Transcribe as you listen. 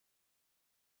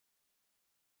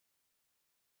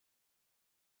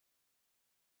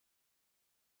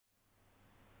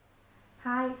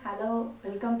Hi, hello,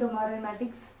 welcome to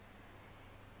marvelmatix.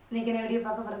 இன்னைக்கு என்ன video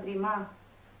பார்க்க போறோம் தெரியுமா?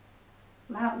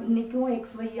 மேம் இன்னைக்கும்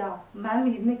XYயா, மேம்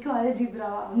இன்னைக்கும்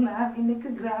அல்ஜிப்ராவா, மேம்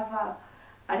இன்னைக்கு கிராஃபா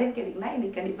அப்படின்னு கேட்டிங்கன்னா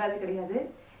இன்னைக்கு கண்டிப்பாக அது கிடையாது.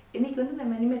 இன்னைக்கு வந்து இந்த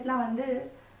மெனிமெட்லாம் வந்து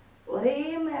ஒரே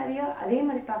மாதிரியா அதே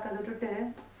மாதிரி பார்க்கறத விட்டுட்டு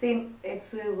same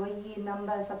X Y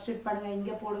number substitute பண்ணுங்க,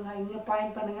 இங்கே போடுங்க, இங்கே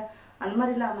பாயிண்ட் பண்ணுங்க, அந்த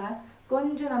மாதிரி இல்லாமல்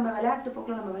கொஞ்சம் நம்ம விளையாட்டு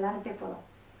போக்கில் நம்ம விளையாண்டுட்டே போகலாம்.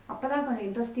 அப்பதான் கொஞ்சம்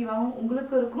இன்ட்ரெஸ்டிங்காகவும்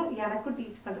உங்களுக்கும் இருக்கும், எனக்கும்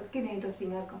டீச் பண்ணுறதுக்கு இது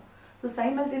இன்ட்ரெஸ்டிங்காக இருக்கும். ஸோ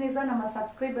சைமல்டேனியஸாக நம்ம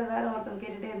சப்ஸ்கிரைபர் வேறு ஒருத்தவங்க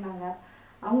கேட்டுகிட்டே இருந்தாங்க,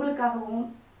 அவங்களுக்காகவும்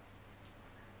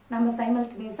நம்ம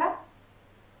சைமல்டேனியஸாக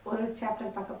ஒரு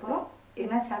சாப்டர் பார்க்க போகிறோம்.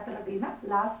 என்ன சாப்டர் அப்படின்னா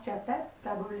லாஸ்ட் சாப்டர்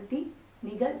ப்ராபபிலிட்டி,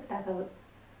 நிகழ்தகவு.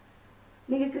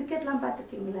 நீங்கள் கிரிக்கெட்லாம்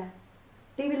பார்த்துருக்கீங்களே,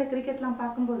 டிவியில் கிரிக்கெட்லாம்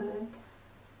பார்க்கும்போது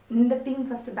இந்த டீம்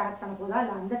ஃபஸ்ட்டு பேட் பண்ண போதா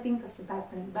இல்லை அந்த டீம் ஃபஸ்ட்டு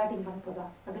பேட்டிங் பண்ண போதா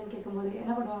அப்படின்னு கேட்கும்போது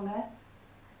என்ன பண்ணுவாங்க,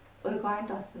 ஒரு காயின்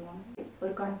டாஸ் பண்ணுவாங்க.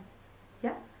 ஒரு காயின்,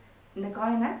 யா இந்த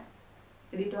காயினை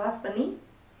இப்படி டாஸ் பண்ணி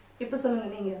இப்போ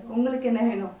சொல்லுங்கள் நீங்கள் உங்களுக்கு என்ன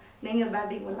வேணும், நீங்கள்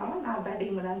பேட்டிங் பண்ணலாமா நான்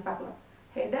பேட்டிங் பண்ணலான்னு பார்க்கலாம்.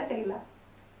 ஹெட்டா டெய்லா?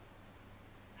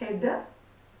 ஹெட்டா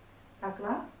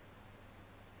பார்க்கலாம்.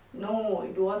 No,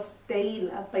 it was tail.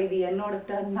 அப்போ இது என்னோட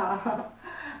டர்ன் தான்.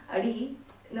 அடி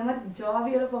இந்த மாதிரி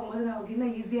ஜாலியாக போகும்போது நமக்கு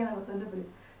இன்னும் ஈஸியாக நமக்கு வந்து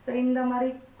புரியும். ஸோ இந்த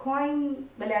மாதிரி காயின்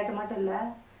விளையாட்டு மட்டும் இல்லை,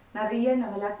 நிறைய இந்த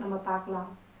விளையாட்டு நம்ம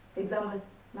பார்க்கலாம். எக்ஸாம்பிள்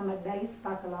நம்ம டைஸ்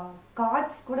பார்க்கலாம்,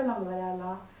 கார்ட்ஸ் கூட நம்ம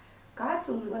விளையாடலாம். கார்ட்ஸ்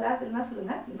உங்களுக்கு விளையாட்டுலாம்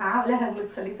சொல்லுங்கள், நான் விளையாட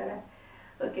உங்களுக்கு சொல்லித்தரேன்.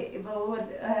 ஓகே, இப்போ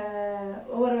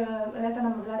ஒவ்வொரு விளையாட்டை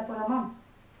நம்ம விளையாட போகலாமா?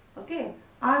 ஓகே,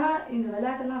 ஆனால் இந்த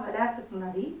விளையாட்டெல்லாம் விளையாடுறதுக்கு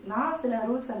முன்னாடி நான் சில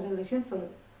ரூல்ஸ் அண்ட் ரெகுலேஷன்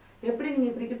சொல்லுவேன். எப்படி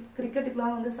நீங்கள்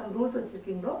கிரிக்கெட்டுக்குலாம் வந்து சம் ரூல்ஸ்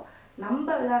வச்சுருக்கீங்களோ, நம்ம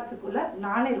விளையாடுறதுக்குள்ள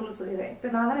நானே ரூல்ஸ் சொல்லிடுறேன்.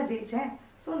 இப்போ நான் தானே ஜெயிச்சேன்,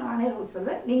 ஸோ நானே ரூல்ஸ்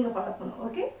சொல்லுவேன், நீங்கள் ஃபாலோ பண்ணணும்.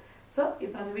 ஓகே, ஸோ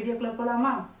இப்போ நம்ம வீடியோக்குள்ளே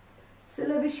போகலாமா?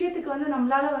 சில விஷயத்துக்கு வந்து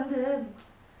நம்மளால வந்து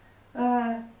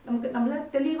நம்மளால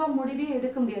தெளிவாக முடிவே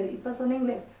எடுக்க முடியாது. இப்போ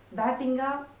சொன்னீங்களே பேட்டிங்கா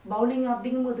பவுலிங்கா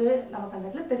அப்படிங்கும்போது நமக்கு அந்த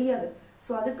இடத்துல தெரியாது.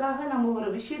 ஸோ அதுக்காக நம்ம ஒரு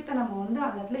விஷயத்த நம்ம வந்து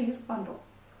அந்த இடத்துல யூஸ் பண்ணுறோம்,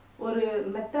 ஒரு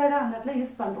மெத்தடை அந்த இடத்துல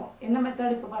யூஸ் பண்ணுறோம். என்ன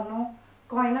மெத்தட் இப்போ பண்ணோம்,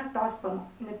 காயினா டாஸ் பண்ணோம்.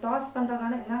 இந்த டாஸ்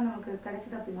பண்ணுறதுனால என்ன நமக்கு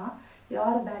கிடைச்சிது அப்படின்னா,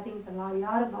 யார் பேட்டிங் பண்ணலாம்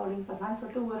யார் பவுலிங் பண்ணலாம்னு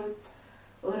சொல்லிட்டு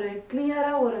ஒரு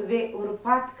கிளியராக ஒரு ஒரு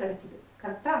பாத் கிடைச்சிது.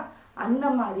 கரெக்டாக அந்த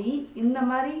மாதிரி இந்த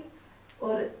மாதிரி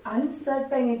ஒரு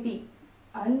அன்சர்டன்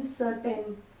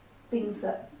திங்ஸ்,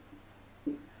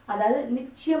 அதாவது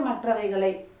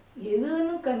நிச்சயமற்றவைகளை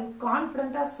எதுன்னு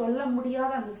கான்ஃபிடண்டா சொல்ல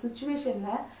முடியாத அந்த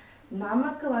சிச்சுவேஷன்ல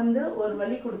நமக்கு வந்து ஒரு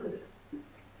வழி கொடுக்குது.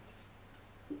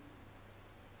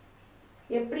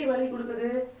 எப்படி வழி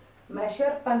கொடுக்குது?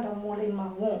 மெஷர் பண்ற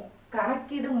மூலியமாவும்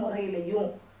கணக்கிடும்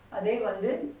முறையிலையும், அதே வந்து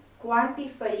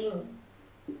குவான்டிஃபையிங்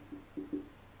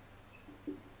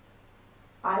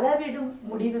அளவிடும்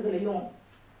முடிவுகளையும்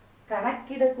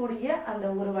கணக்கிடக்கூடிய அந்த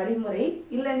ஒரு வழிமுறை.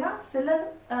 இல்லைன்னா சில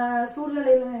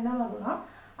சூழ்நிலையில என்ன வரும்னா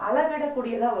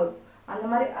அளவிடக்கூடியதா வரும். அந்த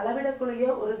மாதிரி அளவிடக்கூடிய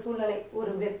ஒரு சூழ்நிலை,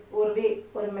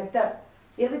 ஒரு மெத்தட்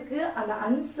எதுக்கு, அந்த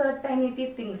அன்சர்டைனிட்டி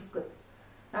திங்ஸ்க்கு.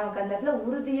 நமக்கு அந்த இடத்துல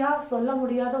உறுதியா சொல்ல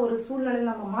முடியாத ஒரு சூழ்நிலை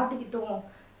நம்ம மாட்டிக்கிட்டோம்.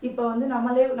 இப்போ வந்து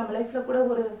நம்ம லைஃப்ல கூட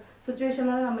ஒரு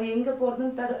சுச்சுவேஷன்ல நம்ம எங்க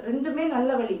போறதுன்னு ரெண்டுமே நல்ல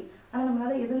வழி, ஆனா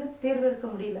நம்மளால எதுன்னு தேர்வெடுக்க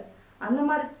முடியல. அந்த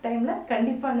மாதிரி டைம்ல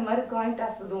கண்டிப்பா அந்த மாதிரி காயின்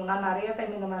டாஸ் உதவும். நான் நிறைய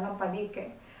டைம் இந்த மாதிரிலாம்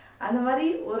பண்ணியிருக்கேன். அந்த மாதிரி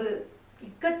ஒரு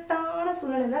இக்கட்டான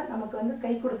சூழ்நிலையில நமக்கு வந்து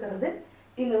கை கொடுக்கறது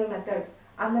இந்த ஒரு மெத்தட்.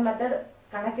 அந்த மெத்தட்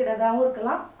கணக்கிடறதாகவும்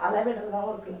இருக்கலாம்,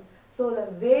 அளவிடுறதாகவும் இருக்கலாம். So the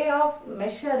way of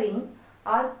measuring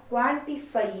R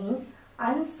குவான்டிஃபையிங்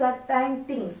uncertain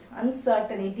things,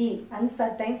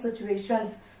 uncertain situations,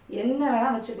 என்ன வேணா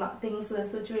வச்சுக்கலாம், things,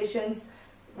 situations,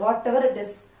 what ever it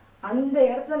is. அந்த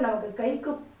இடத்துல நமக்கு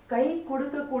கை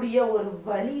கொடுக்கக்கூடிய ஒரு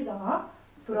வழிதான்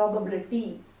ப்ராபபிலிட்டி,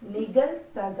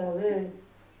 நிகழ்தகவு.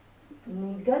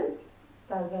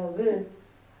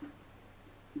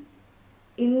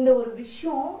 இந்த ஒரு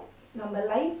விஷயம் நம்ம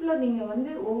லைஃப்ல நீங்க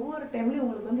வந்து ஒவ்வொரு டைம்லயும்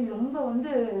உங்களுக்கு வந்து ரொம்ப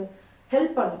வந்து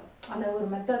ஹெல்ப் பண்ணும். அந்த ஒரு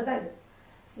மெத்தட் தான் இது.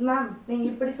 மேம் நீங்க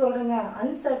இப்படி சொல்றீங்க,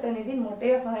 அன்சர்டனிட்டின்னு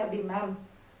மொட்டையா சொன்னா எப்படி மேம்?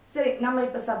 சரி, நம்ம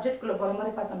இப்ப சப்ஜெக்ட்குள்ள போற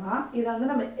மாதிரி பார்த்தோம்னா இதை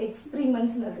வந்து நம்ம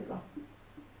எக்ஸ்பிரிமெண்ட்ஸ் எடுத்துக்கலாம்.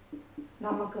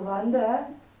 நமக்கு வந்த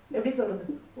எப்படி சொல்றது,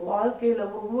 வாழ்க்கையில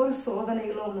ஒவ்வொரு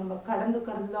சோதனைகளும் நம்ம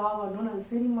கடந்துதான் வரணும்னு அது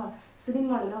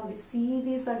சினிமாலாம் அப்படி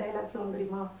சீரியஸா டைலாக்ஸ் வரும்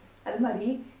தெரியுமா? அது மாதிரி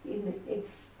இந்த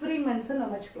எக்ஸ்பிரிமெண்ட்ஸ்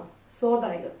நம்ம வச்சுக்கலாம்.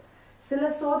 சோதனைகள்,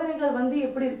 சில சோதனைகள் வந்து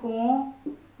எப்படி இருக்கும்,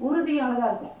 உறுதியானதா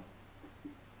இருக்கும்.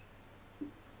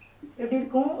 எப்படி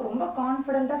இருக்கும், ரொம்ப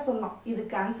கான்பிடண்டா சொல்லலாம்,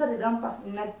 இதுக்கு ஆன்சர் இதான்ப்பா,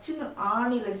 நச்சுன்னு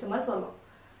ஆணியில் அடிச்ச மாதிரி சொல்லலாம்.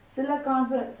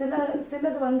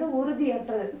 சிலது வந்து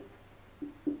உறுதியற்றது,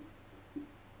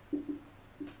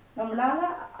 நம்மளால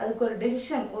அதுக்கு ஒரு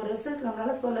டெசிஷன், ஒரு ரிசல்ட்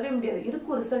நம்மளால சொல்லவே முடியாது.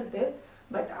 இருக்கு ஒரு ரிசல்ட்,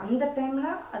 பட் அந்த டைம்ல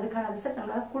அதுக்கான ரிசல்ட்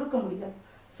நம்மளால கொடுக்க முடியாது.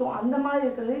 ஸோ அந்த மாதிரி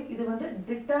இருக்கிறது இது வந்து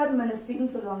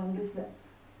டிட்டர்மினிஸ்டிக்னு சொல்லுவாங்க இங்கிலீஷ்ல.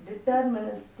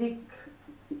 deterministic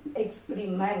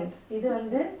experiment. இது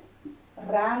வந்து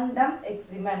random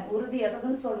experiment.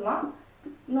 உறுதியற்றதுன்னு சொல்லலாம்.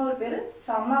 இன்னொரு பேரு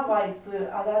சம வாய்ப்பு.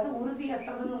 அதாவது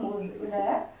உறுதியற்றதுன்னு விட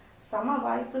சம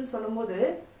வாய்ப்புன்னு சொல்லும்போது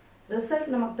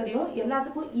ரிசல்ட் நமக்கு தெரியும்.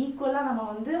 எல்லாத்துக்கும் ஈக்குவலா நம்ம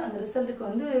வந்து அந்த ரிசல்ட்டுக்கு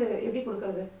வந்து எப்படி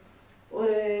கொடுக்கறது,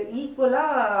 ஒரு ஈக்குவலா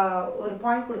ஒரு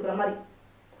பாயிண்ட் கொடுக்குற மாதிரி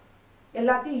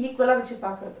எல்லாத்தையும் ஈக்குவலா வச்சு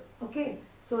பார்க்கறது. ஓகே,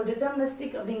 ஸோ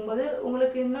டிட்டர்மினிஸ்டிக் அப்படிங்கும்போது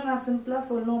உங்களுக்கு இன்னும் நான் சிம்பிளா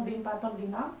சொல்லணும் அப்படின்னு பார்த்தோம்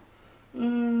அப்படின்னா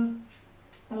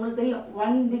உங்களுக்கு தெரியும்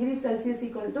 1 டிகிரி செல்சியஸ்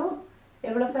ஈக்குவல் டு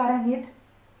எவ்வளோ ஃபாரன்ஹீட்,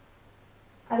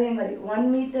 அதே மாதிரி 1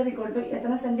 மீட்டர் ஈக்குவல் டு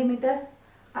எத்தனை சென்டிமீட்டர்,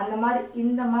 அந்த மாதிரி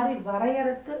இந்த மாதிரி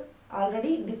வரையறுத்து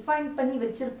ஆல்ரெடி டிஃபைன் பண்ணி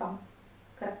வச்சிருப்பாங்க.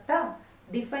 கரெக்டா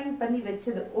டிஃபைன் பண்ணி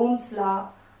வச்சது ஓம்ஸ் லா.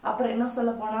 அப்புறம் என்ன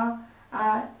சொல்ல போனா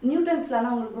நியூட்டன்ஸ்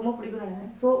லாலாம் உங்களுக்கு ரொம்ப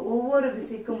பிடிக்கும். ஸோ ஒவ்வொரு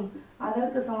விசைக்கும்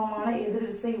அதற்கு சமமான எதிர்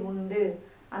விசை உண்டு.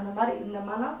 அந்த மாதிரி இந்த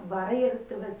மாதிரிலாம்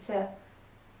வரையறுத்து வச்ச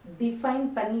டிஃபைன்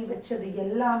பண்ணி வச்சது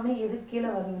எல்லாமே எது கீழே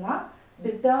வருதுன்னா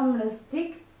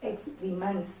டிட்டர்மினிஸ்டிக்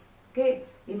எக்ஸ்பிரிமெண்ட்ஸ். ஓகே,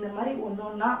 இந்த மாதிரி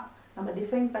ஒன்னொன்னா நம்ம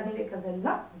டிஃபைன் பண்ணி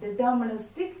வைக்கிறதெல்லாம்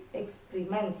டிட்டர்மினிஸ்டிக்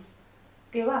எக்ஸ்பிரிமெண்ட்ஸ்.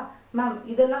 ஓகேவா மேம்,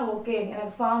 இதெல்லாம் ஓகே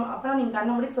எனக்கு ஃபார்ம் அப்புறம் நீங்க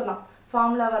கண்ண முடிக்க சொல்லலாம்.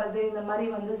 ஃபார்முலா வர்றது இந்த மாதிரி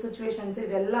வந்து சுச்சுவேஷன்ஸ்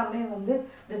இது எல்லாமே வந்து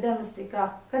டிட்டர்மினிஸ்டிக்கா,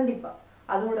 கண்டிப்பா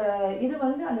அதோட இது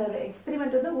வந்து அந்த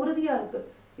எக்ஸ்பெரிமெண்ட் வந்து உறுதியா இருக்கு.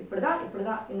 இப்படிதான்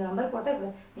இந்த நம்பர் போட்டா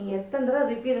இப்படி நீங்க எத்தனை தடவை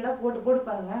ரிப்பீட்டடா போட்டு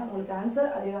பாருங்க உங்களுக்கு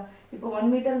ஆன்சர் அதேதான். இப்போ 1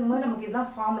 மீட்டர் போது நமக்கு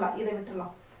இதுதான் ஃபார்முலா, இதை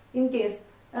விட்டுடலாம். இன்கேஸ்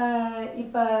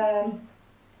இப்ப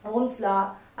ஓம்ஸ் லா,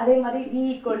 அதே மாதிரி V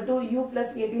 = U +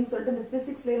 18 சொல்லிட்டு இந்த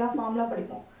பிசிக்ஸ்ல எல்லாம் ஃபார்முலா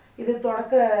படிப்போம். இது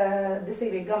தொடக்க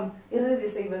திசைவேகம், இறுதி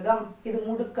திசைவேகம், இது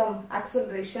முடுக்கம்,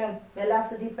 ஆக்சலரேஷன்,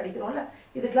 வெலாசிட்டி படிக்கிறோம்ல.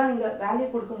 இதுக்கெல்லாம் நீங்க வேல்யூ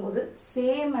கொடுக்கும்போது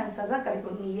சேம் ஆன்சர் தான்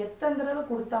கிடைக்கும். நீ எத்தனை தடவை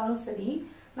கொடுத்தாலும் சரி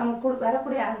நமக்கு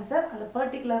வரக்கூடிய ஆன்சர் அந்த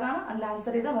பர்டிகுலரான அந்த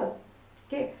ஆன்சரே தான் வரும்.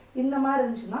 ஓகே, இந்த மாதிரி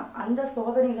இருந்துச்சுன்னா அந்த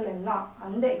சோதனைகள் எல்லாம்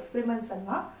அந்த எக்ஸ்பெரிமெண்ட்ஸ்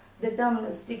எல்லாம்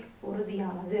டிட்டர்மினிஸ்டிக்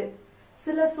உறுதியானது.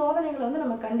 சில சோதனைகளை வந்து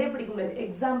நம்ம கண்டே பிடிக்க முடியாது.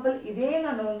 எக்ஸாம்பிள், இதே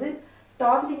நான் வந்து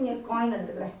டாஸிங் எ காயின்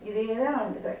எடுத்துக்கிறேன். இதே தான் நான்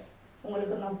எடுத்துக்கிறேன்.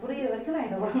 உங்களுக்கு நான் புரியுற வரைக்கும் நான்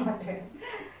இதை விட மாட்டேன்.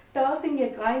 டாஸிங் எ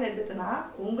காயின் எடுத்துட்டேன்னா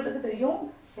உங்களுக்கு தெரியும்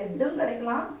ஹெட்டும்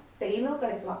கிடைக்கலாம் டெய்லும்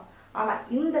கிடைக்கலாம். ஆனா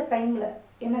இந்த டைம்ல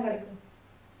என்ன கிடைக்கும்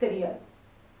தெரியாது.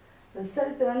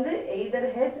 ரிசல்ட் வந்து either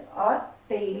head R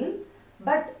tail,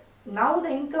 but now the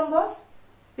income was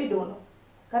we don't know.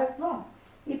 கரெக்ட்னோ?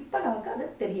 இப்ப நமக்கு அது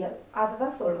தெரியாது,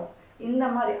 அதுதான் சொல்றோம். இந்த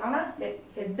மாதிரி ஆனா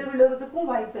ஹெட் விழுறதுக்கும்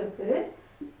வாய்ப்பு இருக்கு,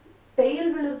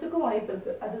 டெய்ல் விழுறதுக்கும் வாய்ப்பு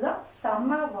இருக்கு. அதுதான் சம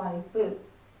வாய்ப்பு.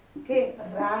 ஓகே,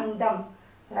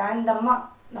 ரேண்டமா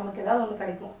நமக்கு ஏதாவது ஒன்று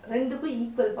கிடைக்கும். ரெண்டுக்கும்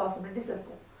ஈக்குவல் பாசிபிலிட்டிஸ்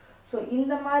இருக்கும். ஸோ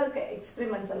இந்த மாதிரி இருக்க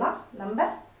எக்ஸ்பெரிமெண்ட்ஸ் எல்லாம் நம்ம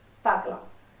பார்க்கலாம்.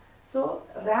 ஸோ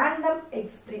ரேண்டம்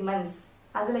எக்ஸ்பெரிமெண்ட்ஸ்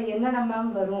அதுல என்னென்ன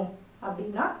மேம் வரும்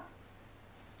அப்படின்னா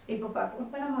இப்போ பார்க்கலாம்.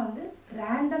 இப்போ நம்ம வந்து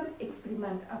ரேண்டம்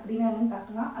எக்ஸ்பெரிமெண்ட் அப்படின்னா என்னன்னு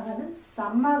பார்க்கலாம். அதாவது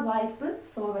சம வாய்ப்பு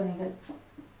சோதனைகள்.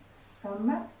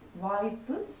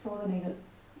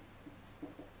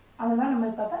 அதுதான் நம்ம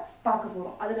இப்ப பார்க்க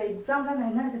போறோம். அதுல எக்ஸாம்பிள் நான்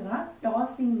என்ன எடுத்துக்கிறேன்னா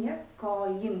டாஸிங் எ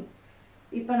காயின்.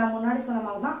 இப்ப நான் முன்னாடி சொன்ன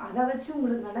மாதிரி தான், அதை வச்சு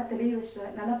உங்களுக்கு நல்லா தெளிய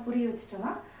வச்சுட்டேன், நல்லா புரிய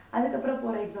வச்சுட்டேன்னா அதுக்கப்புறம்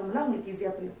போற எக்ஸாம்பிள் உங்களுக்கு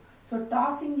ஈஸியா புரியும். ஸோ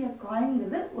டாஸிங் எ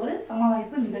காயின்ங்கிறது ஒரு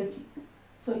சமவாய்ப்பு நிகழ்ச்சி.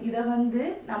 ஸோ இதை வந்து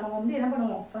நம்ம வந்து என்ன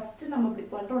பண்ணுவோம், ஃபர்ஸ்ட் நம்ம இப்படி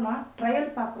பண்றோம்னா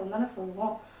ட்ரையல் பார்க்குறோம் தானே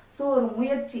சொல்லுவோம். ஸோ ஒரு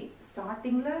முயற்சி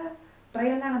ஸ்டார்டிங்ல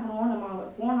ட்ரையல் தான் என்ன பண்ணுவோம், நம்ம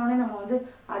போனோடனே நம்ம வந்து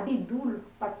அடி தூள்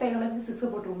பட்டைகளுக்கு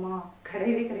 6 போட்டுருவோமா,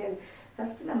 கிடையவே கிடையாது.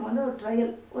 ஃபர்ஸ்ட் நம்ம வந்து ஒரு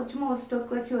ட்ரையல், ஒரு சும்மா ஒரு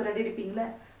ஸ்டோக் வச்சு ஒரு அடி அடிப்பீங்களே.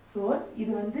 ஸோ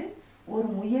இது வந்து ஒரு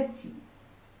முயற்சி.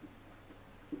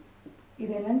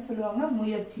 இது என்னன்னு சொல்லுவாங்க,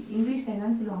 முயற்சி. இங்கிலீஷ்ல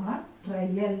என்னன்னு சொல்லுவாங்க,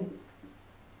 ட்ரையல்.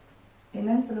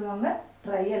 என்னன்னு சொல்லுவாங்க,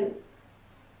 ட்ரையல்.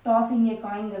 டாஸிங் ஏ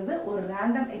காயின்ங்கிறது ஒரு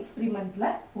ரேண்டம் எக்ஸ்பெரிமெண்ட்ல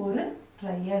ஒரு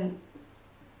ட்ரையல்.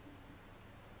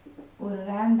 ஒரு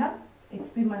ரேண்டம்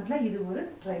எக்ஸ்பெரிமெண்ட்ல இது ஒரு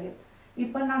ட்ரையல்.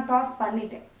 இப்போ நான் டாஸ்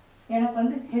பண்ணிட்டேன், எனக்கு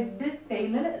வந்து ஹெட்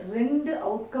டெய்லர் 2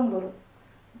 அவுட்கம் வரும்.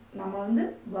 நம்ம வந்து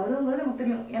வருங்கிறது நமக்கு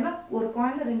தெரியும். ஏன்னா ஒரு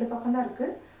காயின்ல 2 பக்கம் தான் இருக்கு.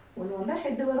 ஒன்று வந்தா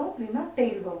ஹெட் வரும், இல்லைன்னா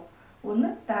டெய்ல் வரும். ஒன்று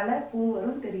தலை பூ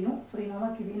வரும் தெரியும். ஸோ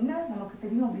நமக்கு இது என்ன நமக்கு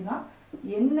தெரியும் அப்படின்னா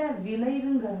என்ன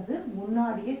விளைவுங்கிறது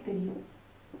முன்னாடியே தெரியும்.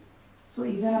 ஸோ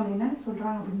இதை நம்ம என்னன்னு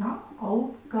சொல்றாங்க அப்படின்னா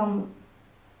அவுட்கம்.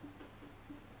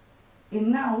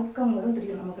 என்ன அவுட்கம் வரும்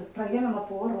தெரியும். நமக்கு ட்ரையல் நம்ம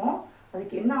போடுறோம்,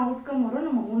 அதுக்கு என்ன அவுட்கம் வரும்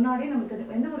நம்ம முன்னாடியே நம்ம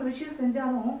தெரியும். எந்த ஒரு விஷயம்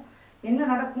செஞ்சாலும் என்ன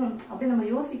நடக்கும் அப்படின்னு நம்ம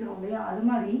யோசிக்கிறோம் இல்லையா. அது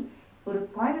மாதிரி ஒரு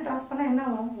காயினை டாஸ் பண்ணா என்ன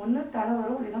வரும், ஒன்று தலை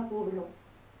வரும், இல்லைன்னா பூ விழும்.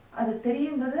 அது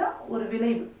தெரியுங்கிறது ஒரு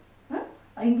விளைவு,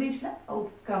 இங்கிலீஷ்ல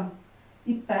அவுட்கம்.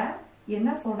 இப்ப என்ன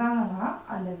சொல்றாங்கன்னா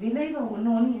அந்த விளைவை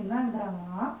ஒண்ணு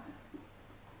என்னங்கிறாங்கன்னா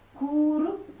கூறு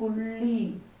புள்ளி.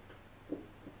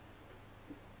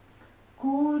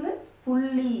 கூறு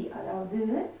புள்ளி அதாவது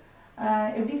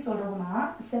எப்படி சொல்றோம்னா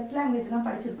செட் லாங்குவேஜ்லாம்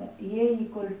படிச்சிருப்போம். A =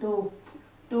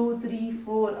 2 3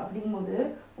 4 அப்படிங்கும்போது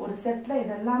ஒரு செட்ல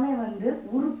இதெல்லாமே வந்து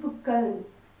உறுப்புக்கள்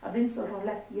அப்படின்னு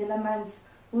சொல்றோம்ல, எலிமெண்ட்ஸ்,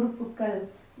 உறுப்புக்கள்.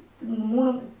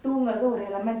 2ங்கிறது ஒரு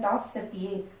element of set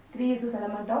A, 3 is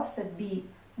element of set B,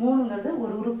 3ங்கிறது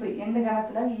ஒரு உறுப்பு எந்த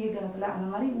கணத்துல, A கணத்துல. அந்த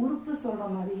மாதிரி உறுப்பு சொல்ற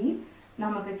மாதிரி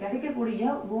நமக்கு கிடைக்கக்கூடிய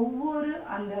ஒவ்வொரு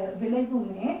அந்த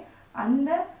விளைவுமே அந்த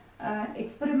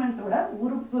எக்ஸ்பெரிமெண்டோட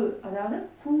உறுப்பு, அதாவது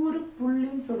கூறு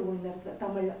புள்ளின்னு சொல்லுவோம் இந்த இடத்துல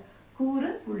தமிழ்ல. கூறு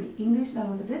புள்ளி, இங்கிலீஷ்ல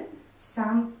வந்துட்டு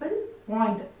சாம்பிள்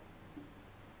பாயிண்ட்.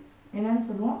 என்னன்னு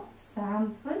சொல்லுவோம்?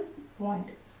 Sample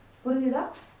point. புரிஞ்சுதா?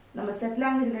 நம்ம செட்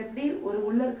லாங்குவேஜ்ல எப்படி ஒரு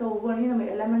உள்ள இருக்க ஒவ்வொன்றையும் நம்ம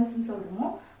எலிமெண்ட்ஸ் சொல்றோமோ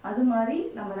அது மாதிரி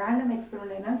நம்ம ரேண்டம்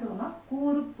எக்ஸ்பெரிமெண்ட் என்னன்னு சொல்லுவோம்னா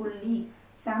கூறு புள்ளி,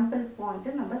 சாம்பிள்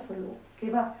பாயிண்ட் நம்ம சொல்லுவோம்.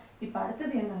 ஓகேவா? இப்ப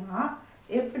அடுத்தது என்னன்னா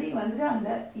எப்படி வந்து அந்த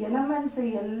எலிமெண்ட்ஸை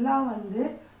எல்லாம் வந்து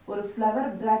ஒரு ஃப்ளவர்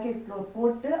பிராக்கெட்ல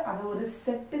போட்டு அதை ஒரு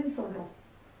செட்டுன்னு சொல்றோம்.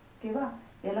 ஓகேவா?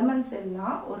 எலிமெண்ட்ஸ்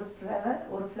எல்லாம் ஒரு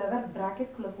ஃப்ளவர்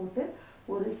பிராக்கெட்குள்ள போட்டு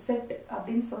ஒரு செட்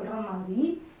அப்படின்னு சொல்ற மாதிரி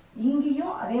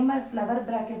இங்கேயும் அதே மாதிரி ஃப்ளவர்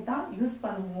பிராக்கெட் தான் யூஸ்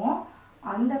பண்ணுவோம்.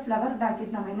 அந்த ஃப்ளவர்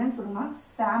பிராக்கெட் நம்ம என்னன்னு சொல்லுவோம்னா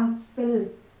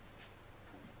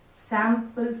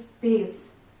சாம்பிள் ஸ்பேஸ்,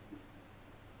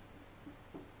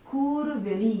 கூறு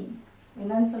வெளி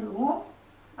என்னன்னு சொல்லுவோம்,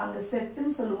 அங்க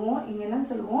செட்டுன்னு சொல்லுவோம், இங்க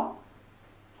என்னன்னு சொல்லுவோம்,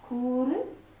 கூறு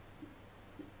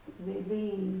வெளி.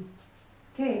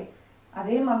 ஓகே,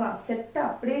 அதே மாதிரிதான் செட்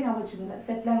அப்படியே நான் வச்சுக்கோங்க.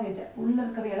 செட் லாங்குவேஜ் உள்ள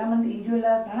இருக்கிற எலிமெண்ட்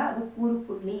இண்டிவிஜுவலா இருக்கனால அது கூறு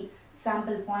புள்ளி,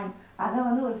 சாம்பிள் பாயிண்ட். அதை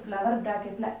வந்து ஒரு ஃப்ளவர்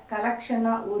பிராக்கெட்ல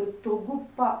கலெக்ஷனா ஒரு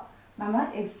தொகுப்பா நம்ம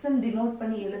எக்ஸன் டினோட்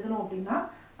பண்ணி எழுதணும் அப்படின்னா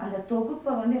அந்த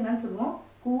தொகுப்பை வந்து என்னன்னு சொல்லுவோம்,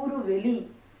 கூறு வெளி,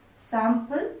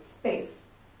 சாம்பிள் ஸ்பேஸ்.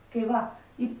 ஓகேவா?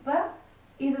 இப்ப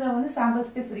இதுல வந்து சாம்பிள்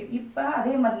ஸ்பேஸ் இருக்கு. இப்ப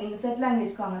அதே மாதிரி நீங்க செட்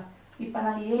லாங்குவேஜ் வாங்க. இப்ப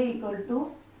நான் A =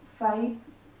 5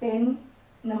 10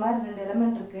 இந்த மாதிரி 2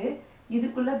 எலிமெண்ட் இருக்கு.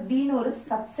 இதுக்குள்ள Bன்னு ஒரு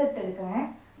சப்செட் எடுக்கிறேன்.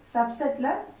 சப்செட்ல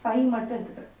 5 மட்டும்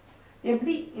எடுத்துக்கிறேன்.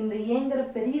 எப்படி இந்த ஏங்கிற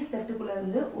பெரிய செட்டுக்குள்ள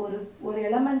இருந்து ஒரு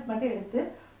எலிமெண்ட் மட்டும் எடுத்து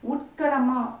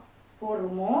உட்கணமா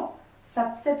போடுறோமோ,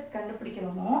 சப்செட்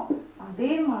கண்டுபிடிக்கணுமோ,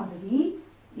 அதே மாதிரி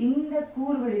இந்த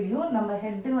கூறுவெளியிலும் நம்ம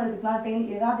ஹெட்னு எடுத்துக்கலாம்,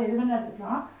 ஏதாவது எதுன்னு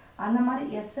எடுத்துக்கலாம். அந்த மாதிரி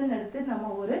எஸ்ன்னு எடுத்து நம்ம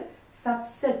ஒரு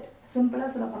சப்செட், சிம்பிளா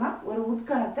சொல்ல போனா ஒரு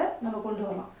உட்கணத்தை நம்ம கொண்டு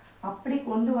வரலாம். அப்படி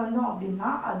கொண்டு வந்தோம் அப்படின்னா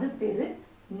அது பேரு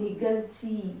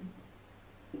நிகழ்ச்சி.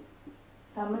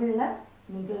 தமிழ்ல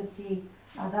நிகழ்ச்சி,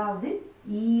 அதாவது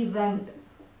ஈவென்ட்.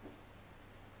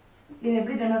 இது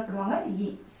எப்படி டெனோட் பண்ணுவாங்க? இ.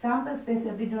 சாம்பிள் ஸ்பேஸ்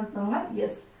எப்படி டெனோட் பண்ணுவாங்க?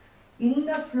 எஸ்.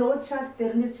 இந்த ஃப்ளோ சார்ட்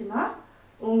தெரிஞ்சிச்சுன்னா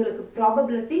உங்களுக்கு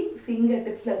ப்ராபபிலிட்டி ஃபிங்கர்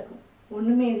டிப்ஸ்ல இருக்கும்.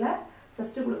 ஒண்ணுமே இல்லை,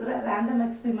 ஃபர்ஸ்ட் கொடுக்குற ரேண்டம்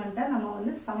எக்ஸ்பெரிமெண்ட்டை நம்ம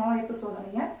வந்து சமவாய்ப்பு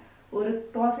சோதனையை ஒரு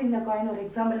டாஸிங் த காயின் ஒரு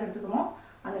எக்ஸாம்பிள் எடுத்துக்கிறோம்.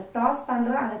 அந்த டாஸ்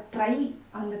பண்ற அந்த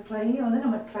ட்ரையை வந்து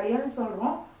நம்ம ட்ரையல்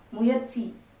சொல்றோம், முயற்சி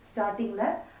ஸ்டார்டிங்ல.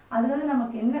 அதுல வந்து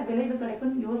நமக்கு என்ன விளைவு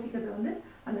கிடைக்கும்னு யோசிக்கிறது வந்து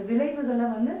அந்த விளைவுகளை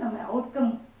வந்து நம்ம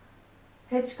அவுட்கம்,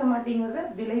 ஹெச்கமாட்டிங்கிறத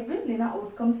விளைவு இல்லைன்னா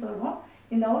அவுட்கம் சொல்றோம்.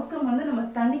 இந்த அவுட்கம் வந்து நம்ம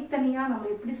தனித்தனியா நம்ம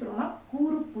எப்படி சொல்றோம்னா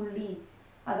கூறு புள்ளி,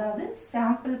 அதாவது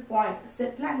சாம்பிள் பாயிண்ட்.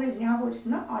 செட் லாங்குவேஜ் ஞாபகம்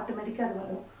வச்சுக்கோன்னா ஆட்டோமேட்டிக்கா அது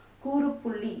வரும். கூறு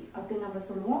புள்ளி அப்படின்னு நம்ம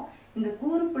சொல்லுவோம். இந்த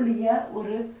கூறு புள்ளிய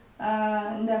ஒரு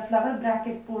இந்த ஃப்ளவர்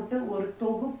பிராக்கெட் போட்டு ஒரு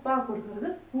தொகுப்பா கொடுக்கிறது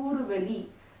கூறு வெளி.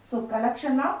 So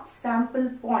collection of sample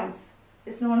points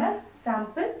is known as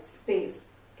sample space.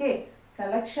 Okay,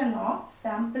 collection of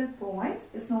sample points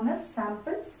is known as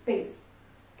sample space.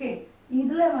 Okay,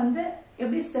 இதுல வந்து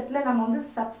எப்படி செட்ல நம்ம வந்து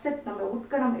சப்செட் நம்ம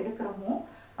உட்கணம் எடுக்கிறோமோ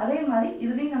அதே மாதிரி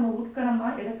இதுலயும் நம்ம உட்கணமா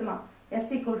எடுக்கலாம். S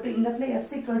 = இந்த இடத்துல S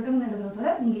 = எழுதுறதுல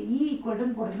நீங்க E =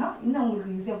 போட்டீங்கன்னா இன்னும்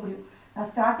உங்களுக்கு ஈஸியா புரியும்.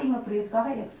 நான் ஸ்டார்டிங்ல புரியறதுக்காக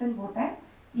Xன்னு போட்டேன்.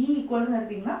 E =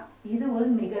 எடுத்தீங்கன்னா இது ஒரு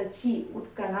நிகழ்ச்சி,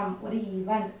 உட்கணம், ஒரு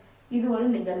ஈவென்ட். இது ஒரு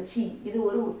நிகழ்ச்சி, இது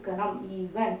ஒரு உட்கணம்,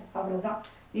 ஈவென்ட். அவ்வளவுதான்.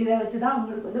 இதை வச்சுதான்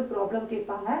உங்களுக்கு வந்து ப்ராப்ளம்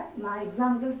கேட்பாங்க. நான்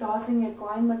எக்ஸாம்பிள் டாஸிங்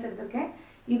காயின் மட்டும் எடுத்திருக்கேன்.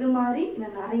 இது மாதிரி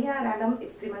இன்னும் நிறைய ரேண்டம்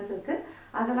எக்ஸ்பெரிமெண்ட்ஸ் இருக்கு.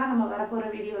 அதெல்லாம் நம்ம வரப்போற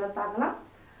வீடியோல பார்க்கலாம்.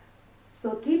 ஸோ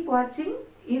கீப் வாட்சிங்.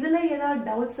 இதுல ஏதாவது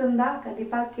டவுட்ஸ் இருந்தா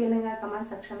கண்டிப்பா கேளுங்க,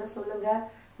 கமெண்ட் செக்ஷன்ல சொல்லுங்க.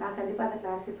 நான் கண்டிப்பா அதை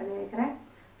கிளாரிஃபை பண்ணி வைக்கிறேன்.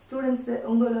 ஸ்டூடெண்ட்ஸ்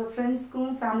உங்களோட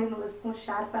ஃப்ரெண்ட்ஸ்க்கும் ஃபேமிலி மெம்பர்ஸ்க்கும்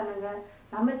ஷேர் பண்ணுங்க.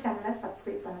 நம்ம சேனலை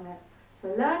சப்ஸ்கிரைப் பண்ணுங்க. So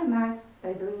learn maths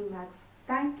by doing maths.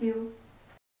 Thank you.